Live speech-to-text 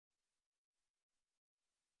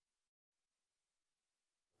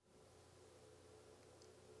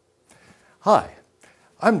Hi,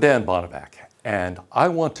 I'm Dan Bonnevach, and I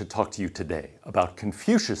want to talk to you today about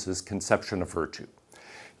Confucius's conception of virtue.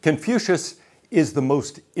 Confucius is the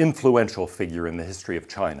most influential figure in the history of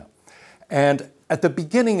China. And at the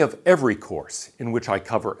beginning of every course in which I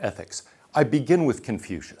cover ethics, I begin with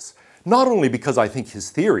Confucius, not only because I think his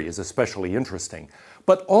theory is especially interesting,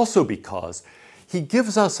 but also because he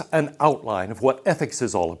gives us an outline of what ethics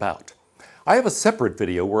is all about. I have a separate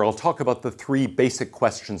video where I'll talk about the three basic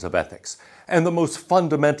questions of ethics and the most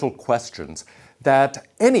fundamental questions that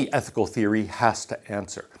any ethical theory has to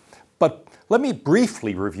answer. But let me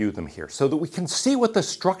briefly review them here so that we can see what the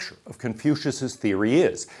structure of Confucius's theory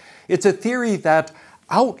is. It's a theory that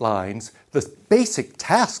outlines the basic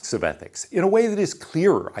tasks of ethics in a way that is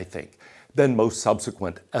clearer, I think, than most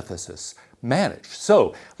subsequent ethicists manage.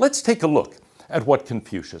 So let's take a look at what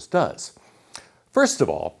Confucius does. First of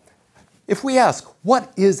all, if we ask,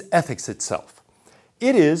 what is ethics itself?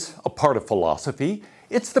 It is a part of philosophy.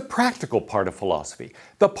 It's the practical part of philosophy,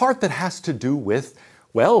 the part that has to do with,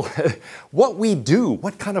 well, what we do,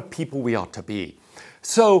 what kind of people we ought to be.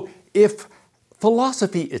 So if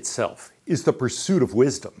philosophy itself is the pursuit of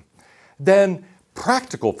wisdom, then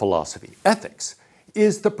practical philosophy, ethics,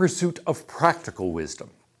 is the pursuit of practical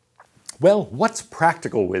wisdom. Well, what's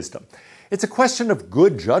practical wisdom? It's a question of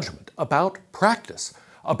good judgment about practice,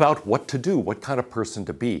 about what to do, what kind of person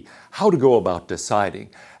to be, how to go about deciding.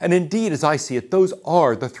 And indeed, as I see it, those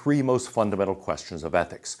are the three most fundamental questions of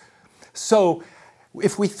ethics. So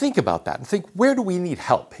if we think about that and think, where do we need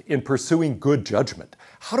help in pursuing good judgment?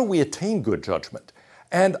 How do we attain good judgment?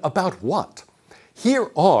 And about what?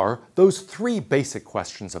 Here are those three basic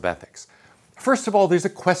questions of ethics. First of all, there's a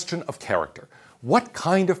question of character. What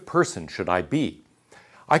kind of person should I be?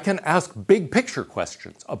 I can ask big picture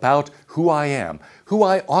questions about who I am, who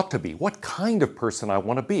I ought to be, what kind of person I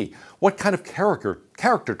want to be, what kind of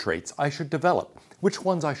character traits I should develop, which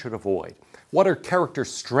ones I should avoid, what are character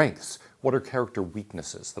strengths, what are character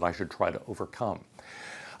weaknesses that I should try to overcome.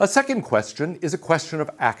 A second question is a question of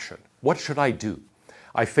action. What should I do?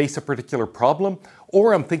 I face a particular problem,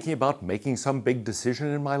 or I'm thinking about making some big decision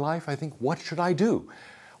in my life. I think, what should I do?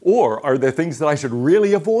 Or are there things that I should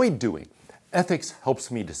really avoid doing? Ethics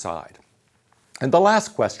helps me decide. And the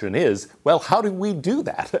last question is, well, how do we do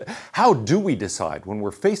that? How do we decide when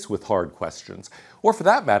we're faced with hard questions, or for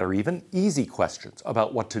that matter, even easy questions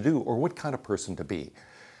about what to do or what kind of person to be?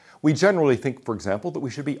 We generally think, for example, that we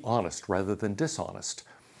should be honest rather than dishonest.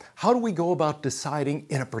 How do we go about deciding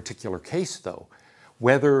in a particular case, though,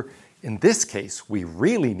 whether in this case we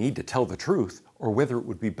really need to tell the truth or whether it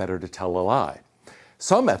would be better to tell a lie?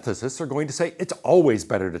 Some ethicists are going to say it's always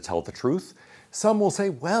better to tell the truth. Some will say,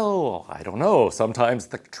 well, I don't know, sometimes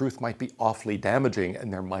the truth might be awfully damaging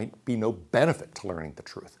and there might be no benefit to learning the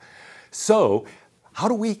truth. So how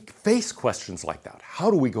do we face questions like that? How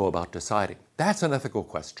do we go about deciding? That's an ethical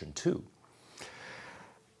question too.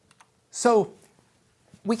 So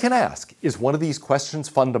we can ask, is one of these questions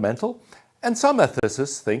fundamental? And some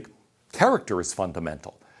ethicists think character is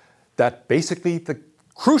fundamental, that basically the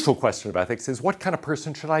crucial question of ethics is, what kind of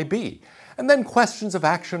person should I be? And then questions of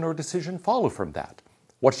action or decision follow from that.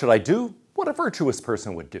 What should I do? What a virtuous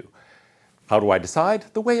person would do. How do I decide?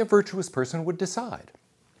 The way a virtuous person would decide.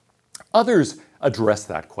 Others address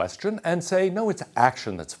that question and say, no, it's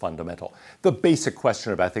action that's fundamental. The basic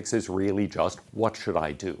question of ethics is really just, what should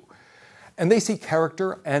I do? And they see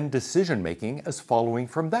character and decision-making as following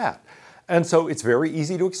from that. And so it's very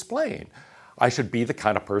easy to explain. I should be the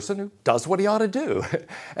kind of person who does what he ought to do.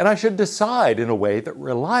 And I should decide in a way that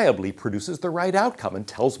reliably produces the right outcome and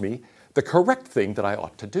tells me the correct thing that I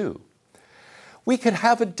ought to do. We could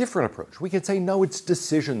have a different approach. We could say, no, it's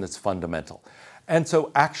decision that's fundamental. And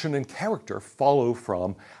so action and character follow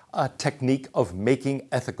from a technique of making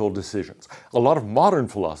ethical decisions. A lot of modern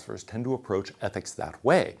philosophers tend to approach ethics that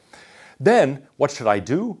way. Then, what should I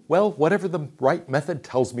do? Well, whatever the right method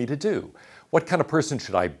tells me to do. What kind of person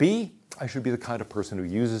should I be? I should be the kind of person who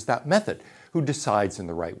uses that method, who decides in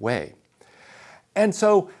the right way. And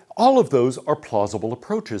so all of those are plausible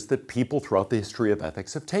approaches that people throughout the history of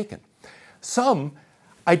ethics have taken. Some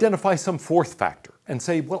identify some fourth factor and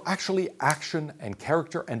say, well, actually action and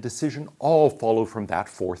character and decision all follow from that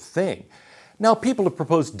fourth thing. Now, people have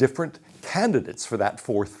proposed different candidates for that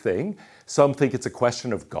fourth thing. Some think it's a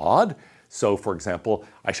question of God. So, for example,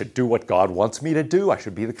 I should do what God wants me to do. I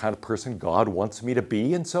should be the kind of person God wants me to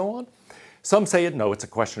be, and so on. Some say, no, it's a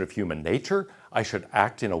question of human nature. I should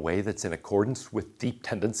act in a way that's in accordance with deep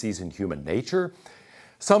tendencies in human nature.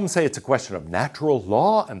 Some say it's a question of natural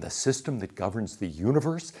law and the system that governs the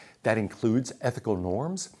universe that includes ethical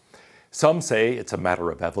norms. Some say it's a matter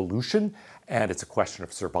of evolution and it's a question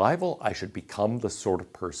of survival. I should become the sort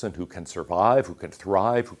of person who can survive, who can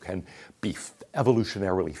thrive, who can be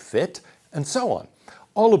evolutionarily fit, and so on.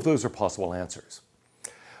 All of those are possible answers.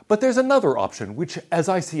 But there's another option, which, as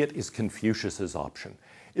I see it, is Confucius's option.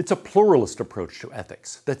 It's a pluralist approach to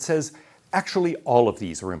ethics that says, actually, all of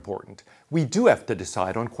these are important. We do have to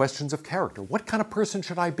decide on questions of character. What kind of person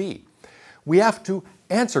should I be? We have to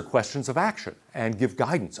answer questions of action and give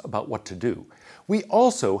guidance about what to do. We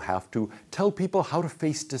also have to tell people how to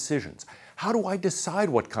face decisions. How do I decide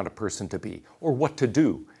what kind of person to be or what to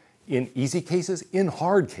do? In easy cases, in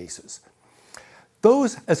hard cases.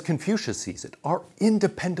 Those, as Confucius sees it, are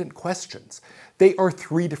independent questions. They are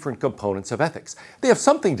three different components of ethics. They have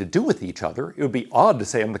something to do with each other. It would be odd to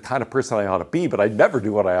say I'm the kind of person I ought to be, but I'd never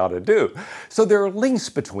do what I ought to do. So there are links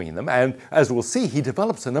between them, and as we'll see, he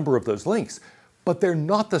develops a number of those links. But they're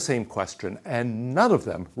not the same question, and none of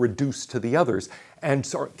them reduce to the others, and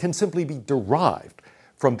can simply be derived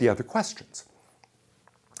from the other questions.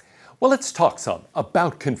 Well, let's talk some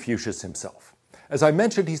about Confucius himself. As I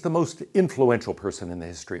mentioned, he's the most influential person in the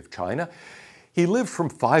history of China. He lived from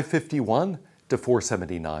 551 to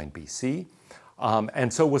 479 BC,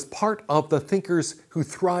 and so was part of the thinkers who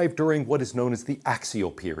thrived during what is known as the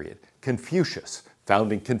Axial period. Confucius,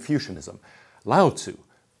 founding Confucianism. Lao Tzu,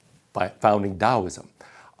 founding Taoism.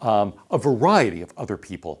 A variety of other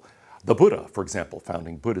people. The Buddha, for example,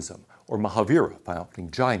 founding Buddhism, or Mahavira,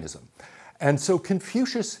 founding Jainism. And so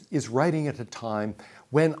Confucius is writing at a time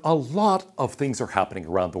when a lot of things are happening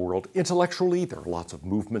around the world. Intellectually, there are lots of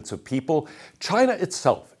movements of people. China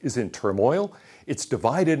itself is in turmoil. It's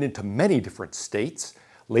divided into many different states.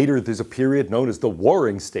 Later, there's a period known as the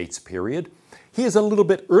Warring States period. He is a little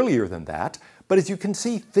bit earlier than that, but as you can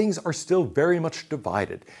see, things are still very much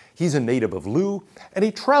divided. He's a native of Lu, and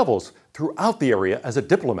he travels throughout the area as a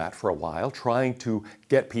diplomat for a while, trying to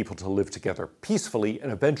get people to live together peacefully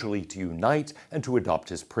and eventually to unite and to adopt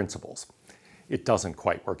his principles. It doesn't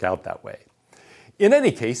quite work out that way. In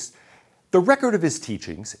any case, the record of his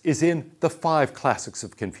teachings is in the 5 classics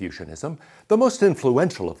of Confucianism, the most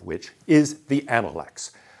influential of which is the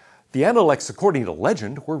Analects. The Analects, according to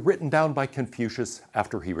legend, were written down by Confucius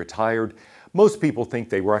after he retired. Most people think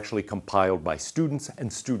they were actually compiled by students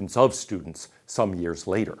and students of students some years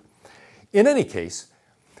later. In any case,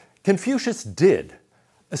 Confucius did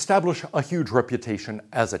establish a huge reputation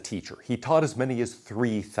as a teacher. He taught as many as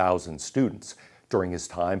 3,000 students during his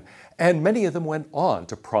time, and many of them went on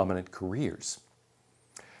to prominent careers.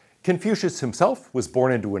 Confucius himself was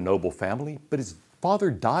born into a noble family, but his father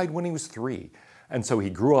died when he was 3, and so he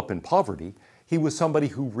grew up in poverty. He was somebody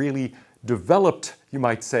who really developed, you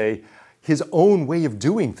might say, his own way of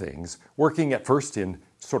doing things, working at first in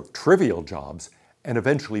sort of trivial jobs, and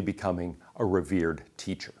eventually becoming a revered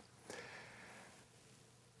teacher.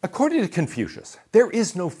 According to Confucius, there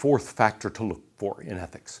is no fourth factor to look for in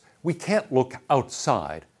ethics. We can't look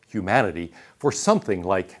outside humanity for something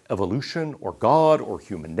like evolution or God or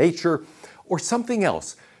human nature or something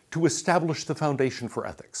else to establish the foundation for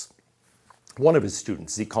ethics. One of his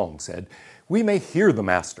students, Zikong, said, "We may hear the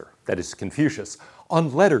master," that is Confucius,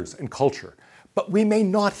 "on letters and culture, but we may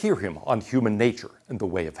not hear him on human nature and the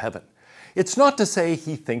way of heaven." It's not to say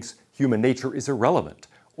he thinks human nature is irrelevant,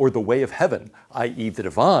 or the way of heaven, i.e. the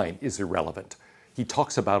divine, is irrelevant. He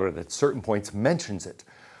talks about it at certain points, mentions it.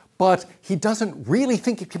 But he doesn't really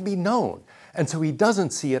think it can be known, and so he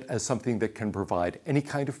doesn't see it as something that can provide any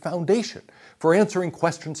kind of foundation for answering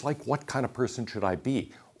questions like, what kind of person should I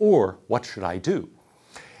be, or what should I do?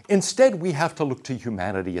 Instead, we have to look to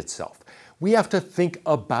humanity itself. We have to think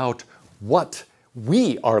about what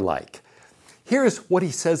we are like. Here's what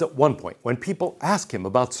he says at one point when people ask him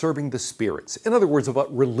about serving the spirits, in other words,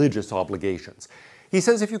 about religious obligations. He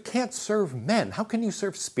says, if you can't serve men, how can you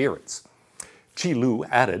serve spirits? Qi Lu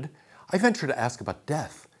added, I venture to ask about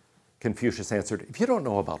death. Confucius answered, if you don't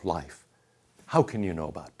know about life, how can you know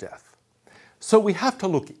about death? So we have to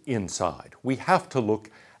look inside. We have to look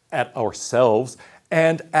at ourselves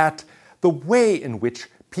and at the way in which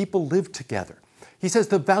people live together. He says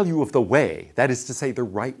the value of the way, that is to say the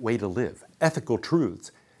right way to live, ethical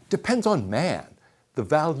truths, depends on man. The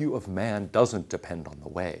value of man doesn't depend on the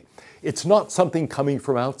way. It's not something coming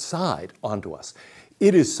from outside onto us.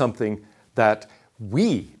 It is something that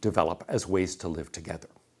we develop as ways to live together.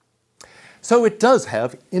 So it does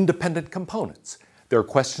have independent components. There are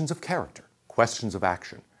questions of character, questions of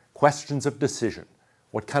action, questions of decision.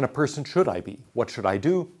 What kind of person should I be? What should I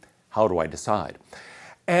do? How do I decide?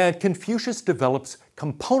 And Confucius develops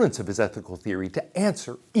components of his ethical theory to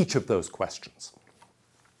answer each of those questions.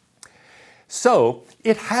 So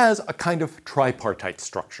it has a kind of tripartite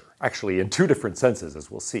structure, actually in two different senses,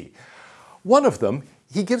 as we'll see. One of them,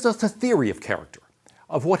 he gives us a theory of character,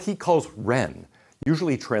 of what he calls Ren,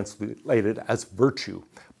 usually translated as virtue,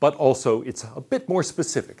 but also it's a bit more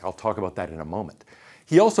specific. I'll talk about that in a moment.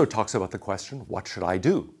 He also talks about the question, what should I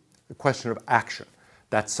do? The question of action.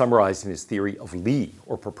 That's summarized in his theory of Li,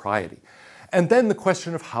 or propriety. And then the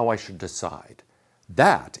question of how I should decide.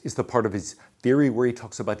 That is the part of his theory where he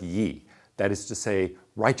talks about Yi, that is to say,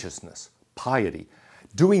 righteousness, piety,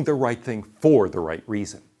 doing the right thing for the right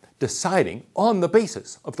reason, deciding on the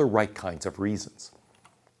basis of the right kinds of reasons.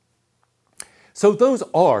 So those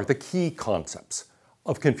are the key concepts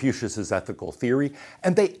of Confucius's ethical theory,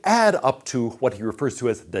 and they add up to what he refers to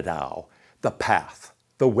as the Tao, the path,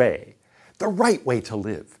 the way, the right way to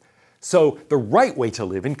live. So the right way to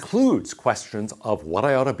live includes questions of what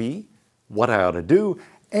I ought to be, what I ought to do,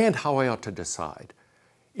 and how I ought to decide.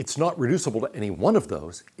 It's not reducible to any one of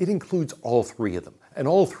those. It includes all three of them, and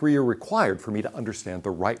all three are required for me to understand the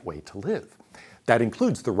right way to live. That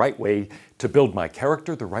includes the right way to build my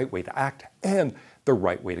character, the right way to act, and the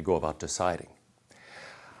right way to go about deciding.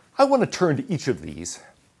 I want to turn to each of these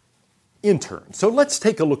in turn. So let's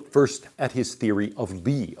take a look first at his theory of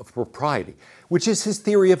Li, of propriety, which is his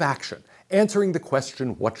theory of action, answering the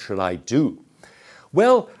question, what should I do?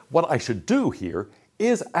 Well, what I should do here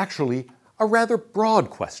is actually a rather broad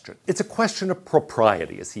question. It's a question of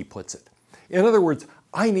propriety, as he puts it. In other words,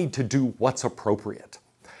 I need to do what's appropriate.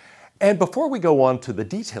 And before we go on to the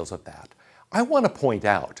details of that, I want to point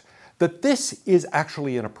out that this is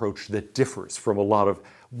actually an approach that differs from a lot of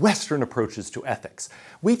Western approaches to ethics.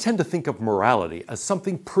 We tend to think of morality as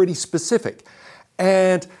something pretty specific,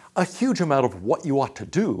 and a huge amount of what you ought to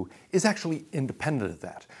do is actually independent of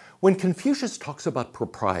that. When Confucius talks about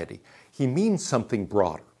propriety, he means something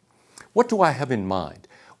broader. What do I have in mind?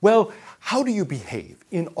 Well, how do you behave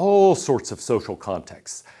in all sorts of social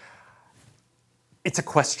contexts? It's a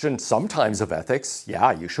question sometimes of ethics.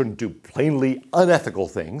 Yeah, you shouldn't do plainly unethical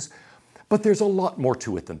things, but there's a lot more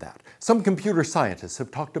to it than that. Some computer scientists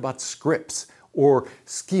have talked about scripts, or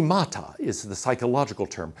schemata is the psychological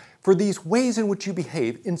term, for these ways in which you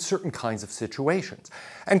behave in certain kinds of situations.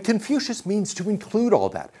 And Confucius means to include all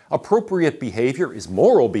that. Appropriate behavior is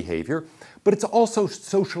moral behavior, but it's also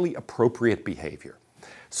socially appropriate behavior.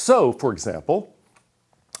 So, for example,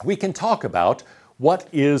 we can talk about what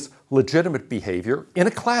is legitimate behavior in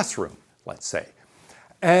a classroom, let's say.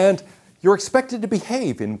 And you're expected to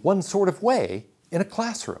behave in one sort of way in a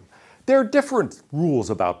classroom. There are different rules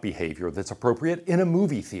about behavior that's appropriate in a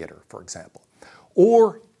movie theater, for example,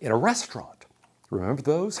 or in a restaurant. Remember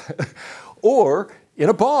those? Or in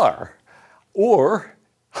a bar, or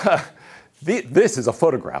this is a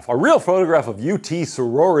photograph, a real photograph of UT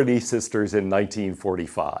sorority sisters in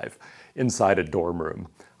 1945 inside a dorm room.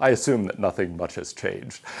 I assume that nothing much has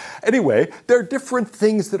changed. Anyway, there are different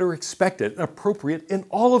things that are expected and appropriate in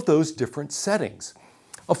all of those different settings.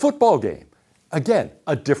 A football game, again,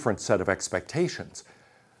 a different set of expectations.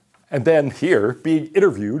 And then here, being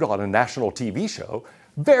interviewed on a national TV show,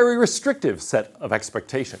 very restrictive set of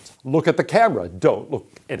expectations. Look at the camera, don't look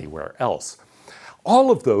anywhere else.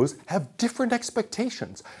 All of those have different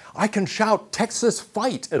expectations. I can shout Texas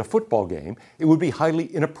fight at a football game. It would be highly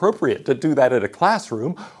inappropriate to do that at a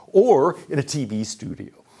classroom or in a TV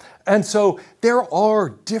studio. And so there are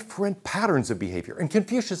different patterns of behavior. And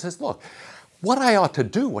Confucius says, look, what I ought to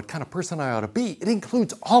do, what kind of person I ought to be, it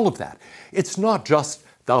includes all of that. It's not just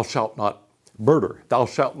thou shalt not murder, thou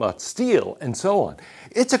shalt not steal, and so on.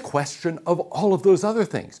 It's a question of all of those other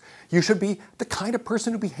things. You should be the kind of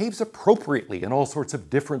person who behaves appropriately in all sorts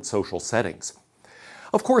of different social settings.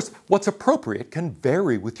 Of course, what's appropriate can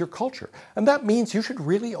vary with your culture, and that means you should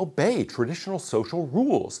really obey traditional social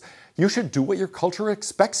rules. You should do what your culture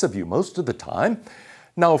expects of you most of the time.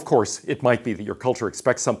 Now, of course, it might be that your culture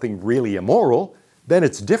expects something really immoral, then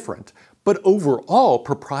it's different. But overall,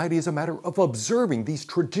 propriety is a matter of observing these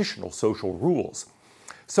traditional social rules.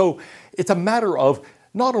 So it's a matter of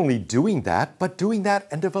not only doing that, but doing that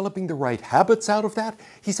and developing the right habits out of that.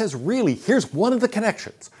 He says, really, here's one of the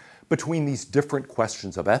connections between these different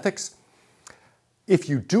questions of ethics. If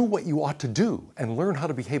you do what you ought to do and learn how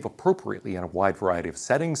to behave appropriately in a wide variety of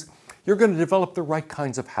settings, you're going to develop the right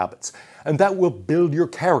kinds of habits, and that will build your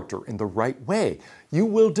character in the right way. You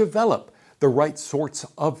will develop the right sorts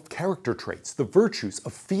of character traits, the virtues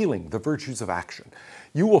of feeling, the virtues of action.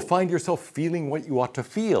 You will find yourself feeling what you ought to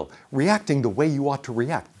feel, reacting the way you ought to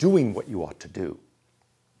react, doing what you ought to do.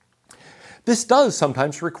 This does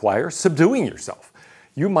sometimes require subduing yourself.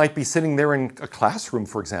 You might be sitting there in a classroom,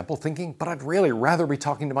 for example, thinking, but I'd really rather be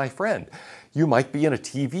talking to my friend. You might be in a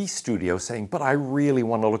TV studio saying, but I really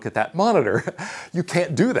want to look at that monitor. You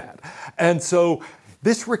can't do that. And so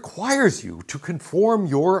This requires you to conform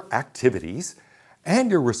your activities and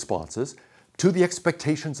your responses to the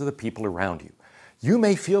expectations of the people around you. You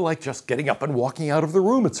may feel like just getting up and walking out of the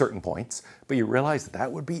room at certain points, but you realize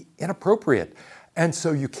that would be inappropriate, and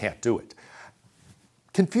so you can't do it.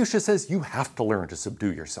 Confucius says you have to learn to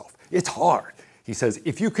subdue yourself. It's hard. He says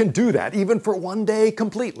if you can do that, even for one day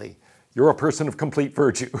completely, you're a person of complete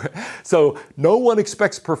virtue. So no one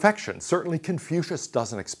expects perfection. Certainly Confucius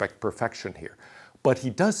doesn't expect perfection here. But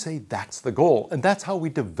he does say that's the goal, and that's how we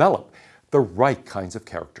develop the right kinds of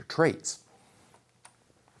character traits.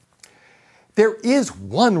 There is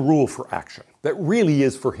one rule for action that really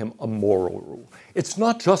is for him a moral rule. It's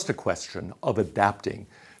not just a question of adapting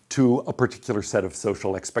to a particular set of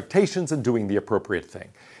social expectations and doing the appropriate thing.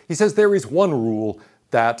 He says there is one rule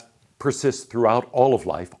that persists throughout all of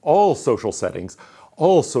life, all social settings,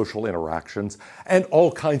 all social interactions, and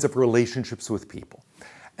all kinds of relationships with people.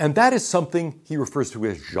 And that is something he refers to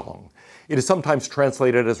as zheng. It is sometimes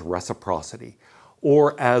translated as reciprocity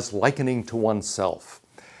or as likening to oneself.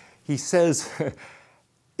 He says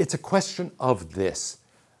it's a question of this.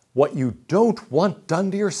 What you don't want done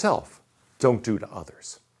to yourself, don't do to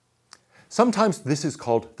others. Sometimes this is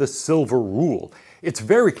called the silver rule. It's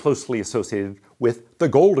very closely associated with the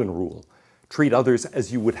golden rule. Treat others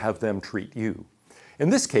as you would have them treat you. In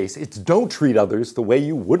this case, it's don't treat others the way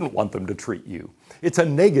you wouldn't want them to treat you. It's a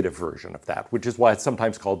negative version of that, which is why it's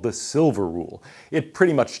sometimes called the silver rule. It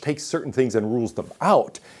pretty much takes certain things and rules them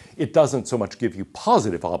out. It doesn't so much give you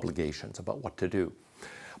positive obligations about what to do.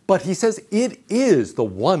 But he says it is the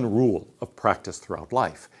one rule of practice throughout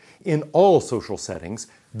life. In all social settings,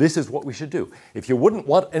 this is what we should do. If you wouldn't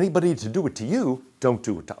want anybody to do it to you, don't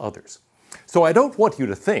do it to others. So I don't want you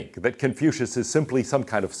to think that Confucius is simply some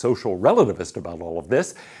kind of social relativist about all of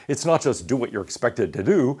this. It's not just do what you're expected to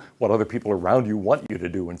do, what other people around you want you to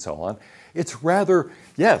do, and so on. It's rather,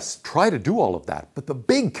 yes, try to do all of that. But the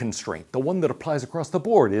big constraint, the one that applies across the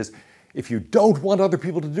board, is if you don't want other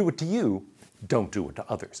people to do it to you, don't do it to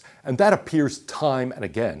others. And that appears time and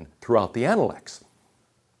again throughout the Analects.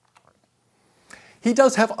 He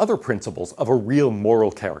does have other principles of a real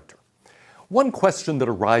moral character. One question that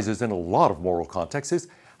arises in a lot of moral contexts is,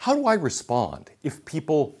 how do I respond if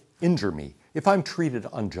people injure me, if I'm treated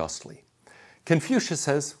unjustly? Confucius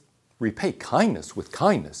says, repay kindness with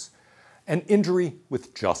kindness, and injury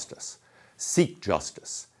with justice. Seek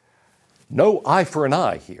justice. No eye for an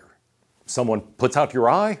eye here. Someone puts out your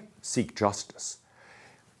eye, seek justice.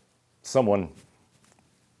 Someone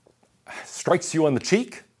strikes you on the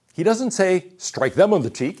cheek, he doesn't say, strike them on the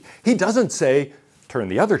cheek. He doesn't say, turn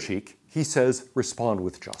the other cheek. He says, respond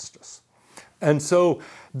with justice. And so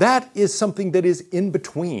that is something that is in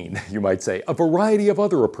between, you might say, a variety of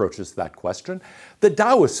other approaches to that question. The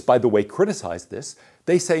Taoists, by the way, criticize this.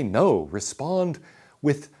 They say, no, respond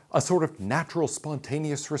with a sort of natural,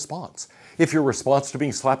 spontaneous response. If your response to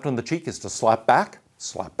being slapped on the cheek is to slap back,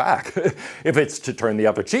 slap back. If it's to turn the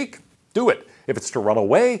other cheek, do it. If it's to run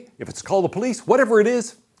away, if it's to call the police, whatever it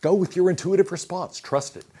is, go with your intuitive response.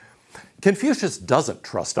 Trust it. Confucius doesn't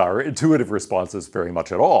trust our intuitive responses very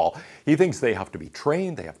much at all. He thinks they have to be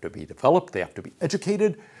trained, they have to be developed, they have to be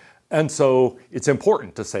educated. And so it's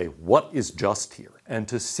important to say what is just here and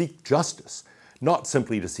to seek justice, not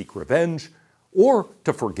simply to seek revenge or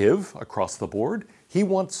to forgive across the board. He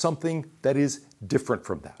wants something that is different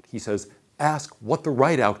from that. He says, ask what the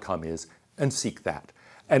right outcome is and seek that.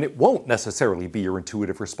 And it won't necessarily be your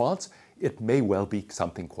intuitive response. It may well be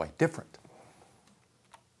something quite different.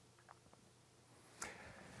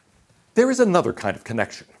 There is another kind of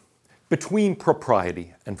connection between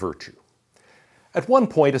propriety and virtue. At one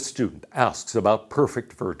point, a student asks about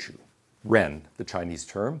perfect virtue, Ren, the Chinese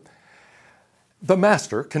term. The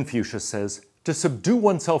master, Confucius, says, to subdue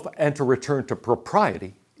oneself and to return to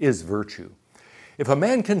propriety is virtue. If a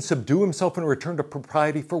man can subdue himself and return to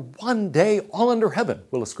propriety for one day, all under heaven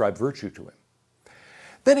will ascribe virtue to him.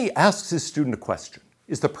 Then he asks his student a question.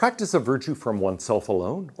 Is the practice of virtue from oneself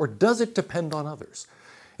alone, or does it depend on others?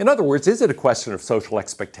 In other words, is it a question of social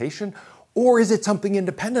expectation, or is it something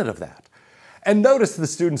independent of that? And notice the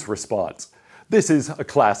student's response. This is a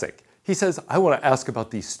classic. He says, I want to ask about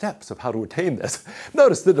these steps of how to attain this.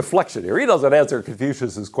 Notice the deflection here. He doesn't answer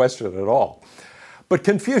Confucius's question at all. But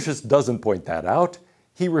Confucius doesn't point that out.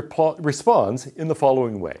 He responds in the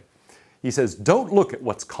following way. He says, don't look at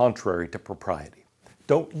what's contrary to propriety.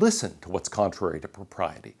 Don't listen to what's contrary to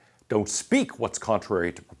propriety. Don't speak what's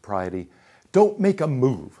contrary to propriety. Don't make a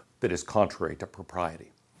move that is contrary to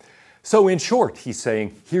propriety. So in short, he's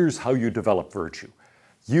saying, here's how you develop virtue.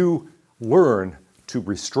 You learn to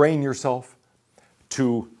restrain yourself,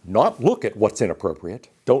 to not look at what's inappropriate.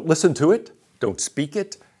 Don't listen to it. don't speak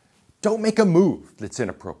it, don't make a move that's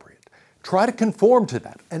inappropriate. Try to conform to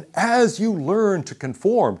that. And as you learn to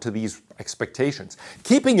conform to these expectations,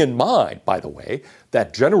 keeping in mind, by the way,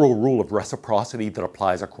 that general rule of reciprocity that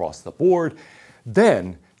applies across the board,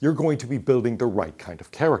 then you're going to be building the right kind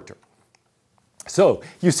of character. So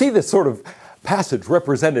you see this sort of passage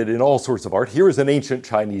represented in all sorts of art. Here is an ancient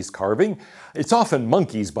Chinese carving. It's often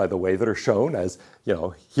monkeys, by the way, that are shown as,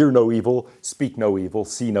 hear no evil, speak no evil,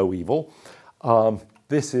 see no evil.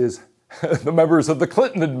 This is the members of the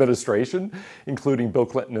Clinton administration, including Bill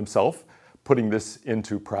Clinton himself, putting this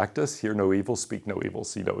into practice. Hear no evil, speak no evil,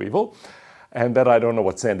 see no evil. And then I don't know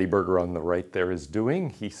what Sandy Berger on the right there is doing.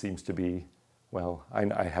 He seems to be, well,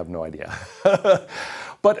 I have no idea.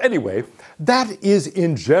 But anyway, that is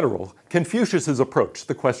in general Confucius's approach to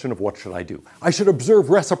the question of what should I do. I should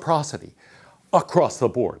observe reciprocity across the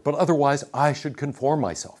board, but otherwise I should conform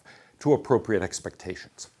myself to appropriate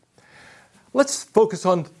expectations. Let's focus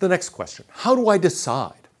on the next question. How do I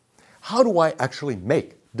decide? How do I actually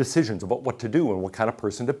make decisions about what to do and what kind of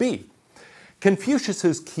person to be?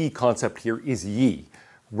 Confucius's key concept here is yi,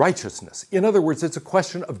 righteousness. In other words, it's a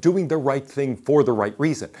question of doing the right thing for the right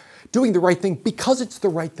reason, doing the right thing because it's the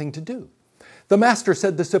right thing to do. The master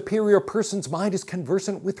said the superior person's mind is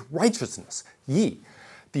conversant with righteousness, yi.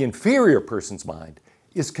 The inferior person's mind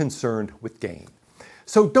is concerned with gain.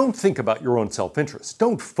 So don't think about your own self-interest.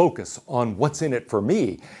 Don't focus on what's in it for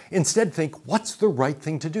me. Instead, think what's the right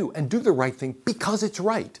thing to do and do the right thing because it's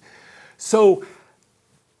right. So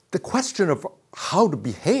the question of how to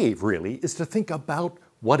behave really is to think about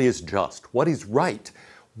what is just, what is right,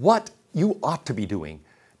 what you ought to be doing,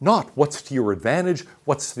 not what's to your advantage,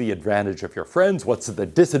 what's to the advantage of your friends, what's to the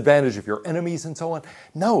disadvantage of your enemies, and so on.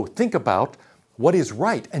 No, think about what is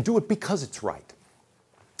right and do it because it's right.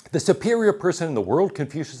 The superior person in the world,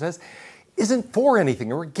 Confucius says, isn't for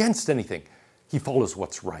anything or against anything. He follows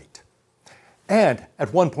what's right. And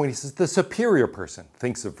at one point he says, the superior person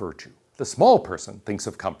thinks of virtue. The small person thinks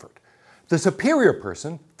of comfort. The superior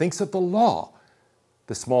person thinks of the law.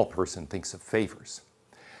 The small person thinks of favors.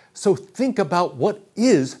 So think about what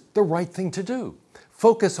is the right thing to do.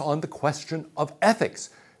 Focus on the question of ethics,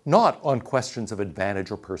 not on questions of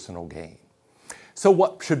advantage or personal gain. So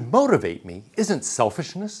what should motivate me isn't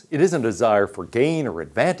selfishness, it isn't a desire for gain or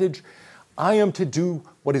advantage. I am to do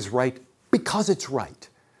what is right because it's right.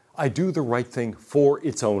 I do the right thing for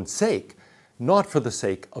its own sake, not for the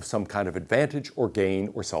sake of some kind of advantage or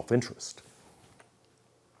gain or self-interest.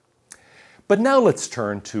 But now let's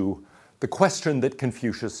turn to the question that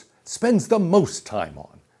Confucius spends the most time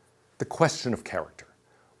on, the question of character.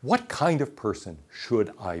 What kind of person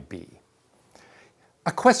should I be?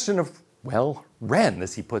 A question of, well, Ren,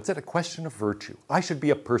 as he puts it, a question of virtue. I should be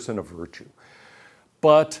a person of virtue.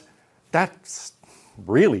 But that's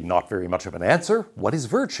really not very much of an answer. What is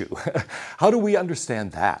virtue? How do we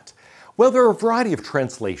understand that? Well, there are a variety of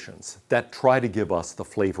translations that try to give us the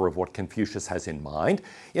flavor of what Confucius has in mind,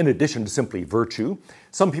 in addition to simply virtue.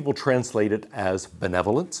 Some people translate it as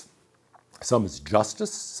benevolence, some as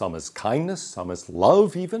justice, some as kindness, some as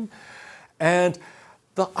love even. And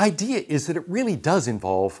the idea is that it really does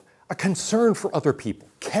involve a concern for other people,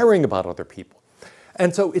 caring about other people.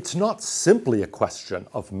 And so it's not simply a question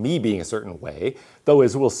of me being a certain way, though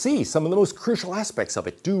as we'll see, some of the most crucial aspects of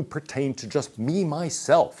it do pertain to just me,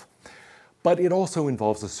 myself. But it also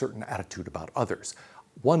involves a certain attitude about others,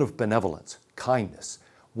 one of benevolence, kindness,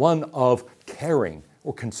 one of caring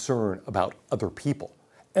or concern about other people,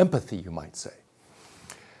 empathy, you might say.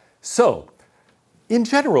 So, in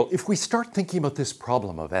general, if we start thinking about this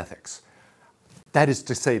problem of ethics, that is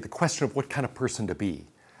to say, the question of what kind of person to be,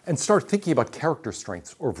 and start thinking about character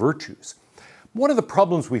strengths or virtues, one of the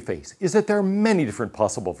problems we face is that there are many different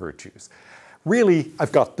possible virtues. Really,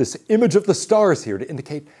 I've got this image of the stars here to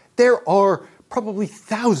indicate there are probably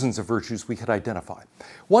thousands of virtues we could identify.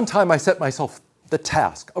 One time I set myself the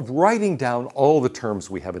task of writing down all the terms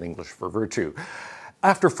we have in English for virtue.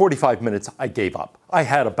 After 45 minutes, I gave up. I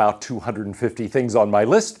had about 250 things on my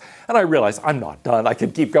list, and I realized I'm not done. I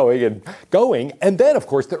can keep going and going. And then, of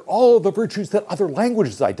course, there are all the virtues that other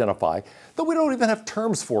languages identify that we don't even have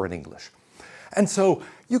terms for in English. And so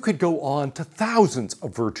you could go on to thousands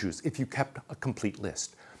of virtues if you kept a complete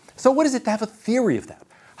list. So what is it to have a theory of that?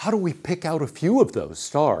 How do we pick out a few of those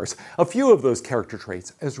stars, a few of those character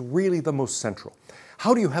traits as really the most central?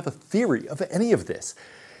 How do you have a theory of any of this?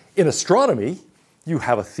 In astronomy, you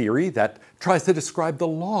have a theory that tries to describe the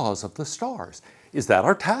laws of the stars. Is that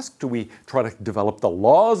our task? Do we try to develop the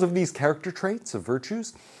laws of these character traits, of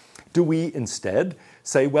virtues? Do we instead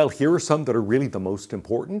say, well, here are some that are really the most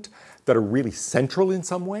important, that are really central in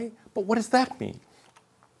some way? But what does that mean?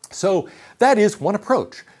 So that is one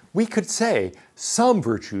approach. We could say some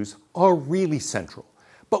virtues are really central,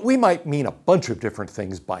 but we might mean a bunch of different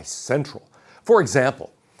things by central. For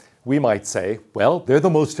example, we might say, well, they're the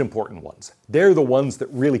most important ones. They're the ones that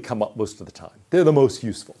really come up most of the time. They're the most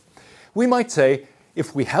useful. We might say,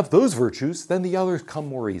 if we have those virtues, then the others come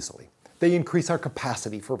more easily. They increase our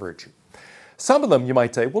capacity for virtue. Some of them you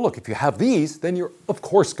might say, well, look, if you have these, then you're of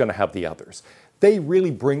course going to have the others. They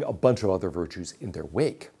really bring a bunch of other virtues in their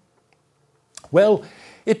wake. Well,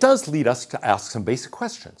 it does lead us to ask some basic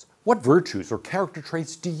questions. What virtues or character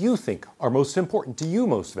traits do you think are most important, do you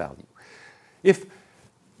most value? If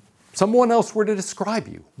someone else were to describe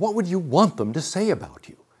you, what would you want them to say about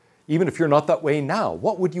you? Even if you're not that way now,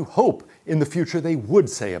 what would you hope in the future they would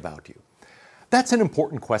say about you? That's an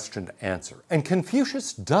important question to answer, and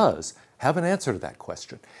Confucius does have an answer to that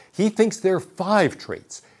question. He thinks there are 5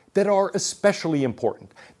 traits that are especially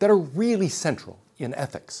important, that are really central in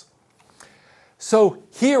ethics. So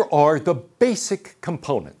here are the basic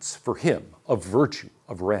components for him of virtue,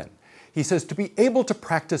 of Ren. He says to be able to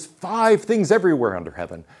practice 5 things everywhere under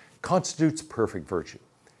heaven constitutes perfect virtue.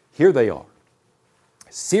 Here they are: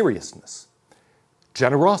 seriousness,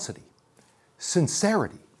 generosity,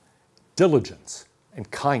 sincerity, diligence,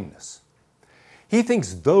 and kindness. He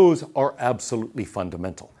thinks those are absolutely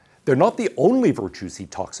fundamental. They're not the only virtues he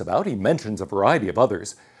talks about. He mentions a variety of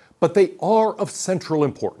others, but they are of central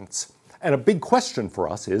importance. And a big question for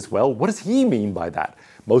us is, well, what does he mean by that?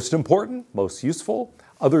 Most important? Most useful?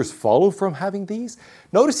 Others follow from having these?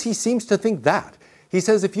 Notice he seems to think that. He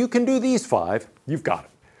says if you can do these 5, you've got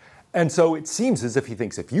it. And so it seems as if he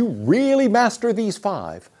thinks if you really master these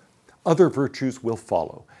 5, other virtues will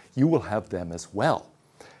follow. You will have them as well.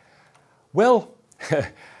 Well,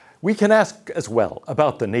 we can ask as well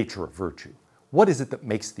about the nature of virtue. What is it that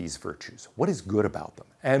makes these virtues? What is good about them?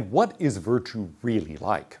 And what is virtue really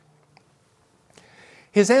like?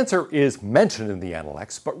 His answer is mentioned in the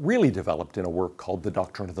Analects, but really developed in a work called The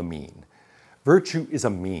Doctrine of the Mean. Virtue is a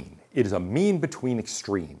mean. It is a mean between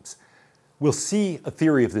extremes. We'll see a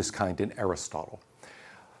theory of this kind in Aristotle.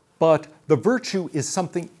 But the virtue is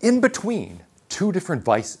something in between 2 different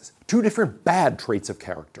vices, 2 different bad traits of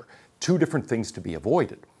character, 2 different things to be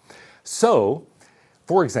avoided. So,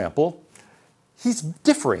 for example, he's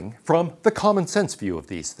differing from the common sense view of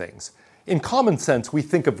these things. In common sense, we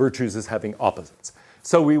think of virtues as having opposites.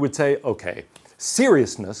 So we would say, okay,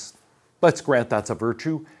 seriousness, let's grant that's a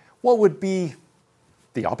virtue. What would be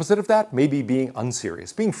the opposite of that? Maybe being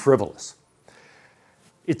unserious, being frivolous.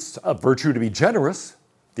 It's a virtue to be generous.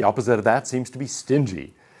 The opposite of that seems to be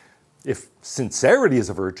stingy. If sincerity is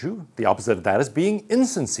a virtue, the opposite of that is being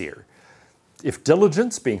insincere. If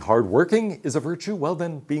diligence, being hardworking, is a virtue, well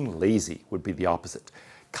then being lazy would be the opposite.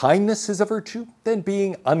 Kindness is a virtue, then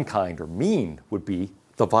being unkind or mean would be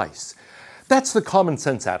the vice. That's the common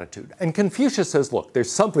sense attitude. And Confucius says, look,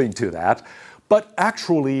 there's something to that, but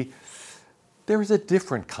actually there is a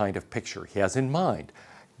different kind of picture he has in mind.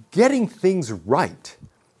 Getting things right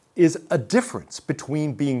is a difference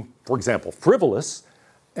between being, for example, frivolous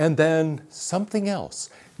and then something else.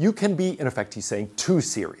 You can be, in effect, he's saying, too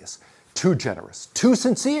serious, too generous, too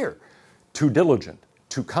sincere, too diligent,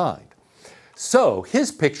 too kind. So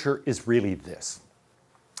his picture is really this.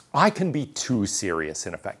 I can be too serious,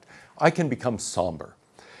 in effect. I can become somber.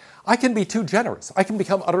 I can be too generous. I can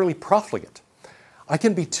become utterly profligate. I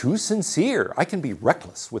can be too sincere. I can be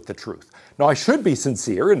reckless with the truth. Now, I should be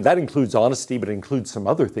sincere, and that includes honesty, but it includes some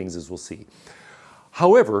other things, as we'll see.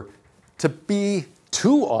 However, to be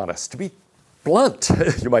too honest, to be blunt,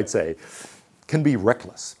 you might say, can be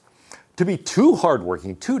reckless. To be too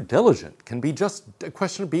hardworking, too diligent, can be just a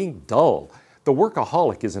question of being dull. The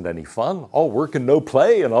workaholic isn't any fun, all work and no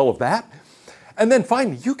play and all of that. And then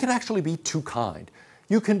finally, you can actually be too kind.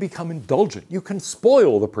 You can become indulgent. You can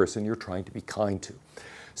spoil the person you're trying to be kind to.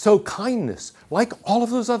 So kindness, like all of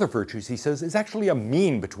those other virtues, he says, is actually a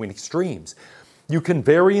mean between extremes. You can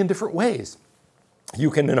vary in different ways. You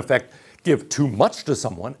can, in effect, give too much to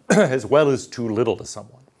someone as well as too little to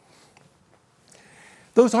someone.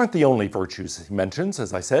 Those aren't the only virtues he mentions,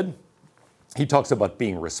 as I said. He talks about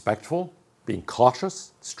being respectful, being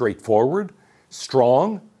cautious, straightforward,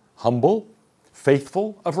 strong, humble,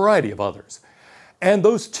 faithful, a variety of others. And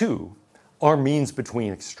those 2 are means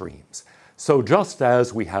between extremes. So just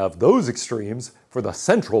as we have those extremes for the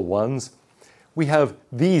central ones, we have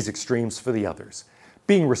these extremes for the others.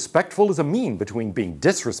 Being respectful is a mean between being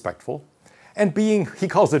disrespectful and being, he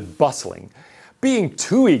calls it bustling, being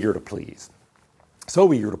too eager to please.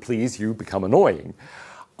 So eager to please, you become annoying.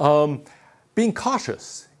 Being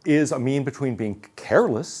cautious is a mean between being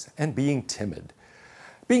careless and being timid.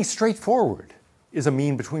 Being straightforward is a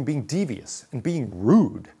mean between being devious and being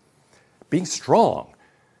rude. Being strong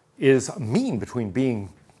is a mean between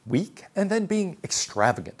being weak and then being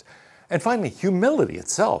extravagant. And finally, humility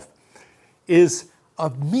itself is a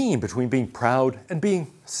mean between being proud and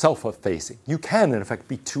being self-effacing. You can, in effect,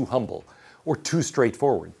 be too humble or too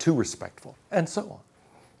straightforward, too respectful, and so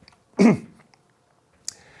on.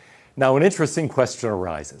 Now, an interesting question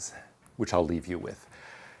arises, which I'll leave you with.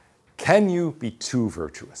 Can you be too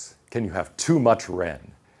virtuous? Can you have too much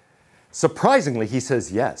Ren? Surprisingly, he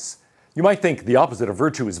says yes. You might think the opposite of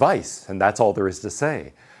virtue is vice, and that's all there is to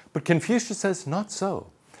say. But Confucius says not so.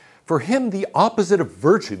 For him, the opposite of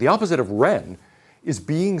virtue, the opposite of Ren, is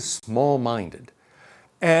being small-minded.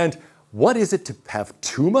 And what is it to have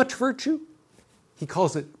too much virtue? He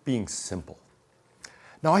calls it being simple.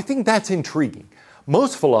 Now, I think that's intriguing.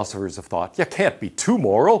 Most philosophers have thought, you can't be too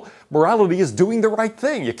moral. Morality is doing the right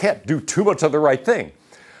thing. You can't do too much of the right thing.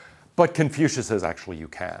 But Confucius says, actually, you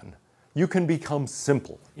can. You can become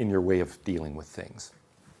simple in your way of dealing with things.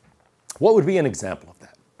 What would be an example of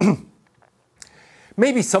that?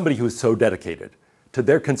 Maybe somebody who is so dedicated to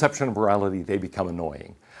their conception of morality, they become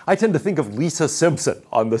annoying. I tend to think of Lisa Simpson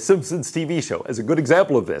on The Simpsons TV show as a good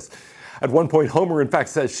example of this. At one point, Homer, in fact,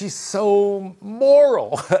 says she's so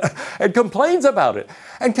moral and complains about it.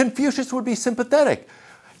 And Confucius would be sympathetic.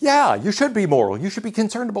 Yeah, you should be moral. You should be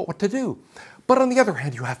concerned about what to do. But on the other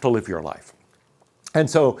hand, you have to live your life. And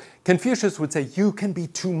so Confucius would say you can be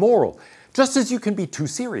too moral, just as you can be too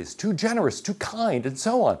serious, too generous, too kind, and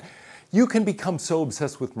so on. You can become so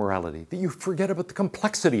obsessed with morality that you forget about the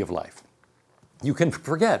complexity of life. You can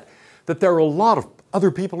forget that there are a lot of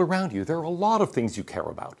other people around you. There are a lot of things you care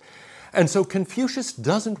about. And so Confucius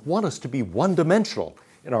doesn't want us to be one-dimensional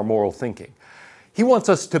in our moral thinking. He wants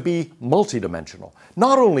us to be multidimensional,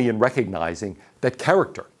 not only in recognizing that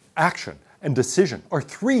character, action, and decision are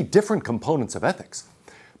three different components of ethics,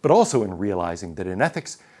 but also in realizing that in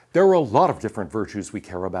ethics, there are a lot of different virtues we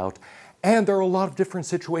care about, and there are a lot of different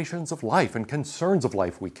situations of life and concerns of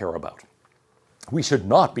life we care about. We should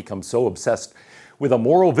not become so obsessed with a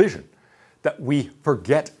moral vision that we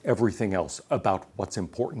forget everything else about what's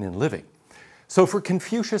important in living. So for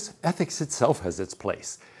Confucius, ethics itself has its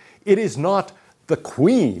place. It is not the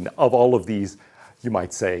queen of all of these, you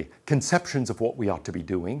might say, conceptions of what we ought to be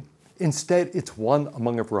doing. Instead, it's one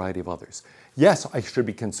among a variety of others. Yes, I should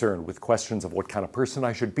be concerned with questions of what kind of person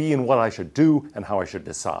I should be and what I should do and how I should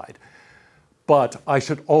decide. But I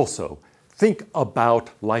should also think about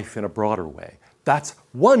life in a broader way. That's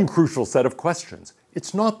one crucial set of questions.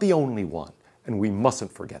 It's not the only one, and we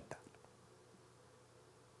mustn't forget that.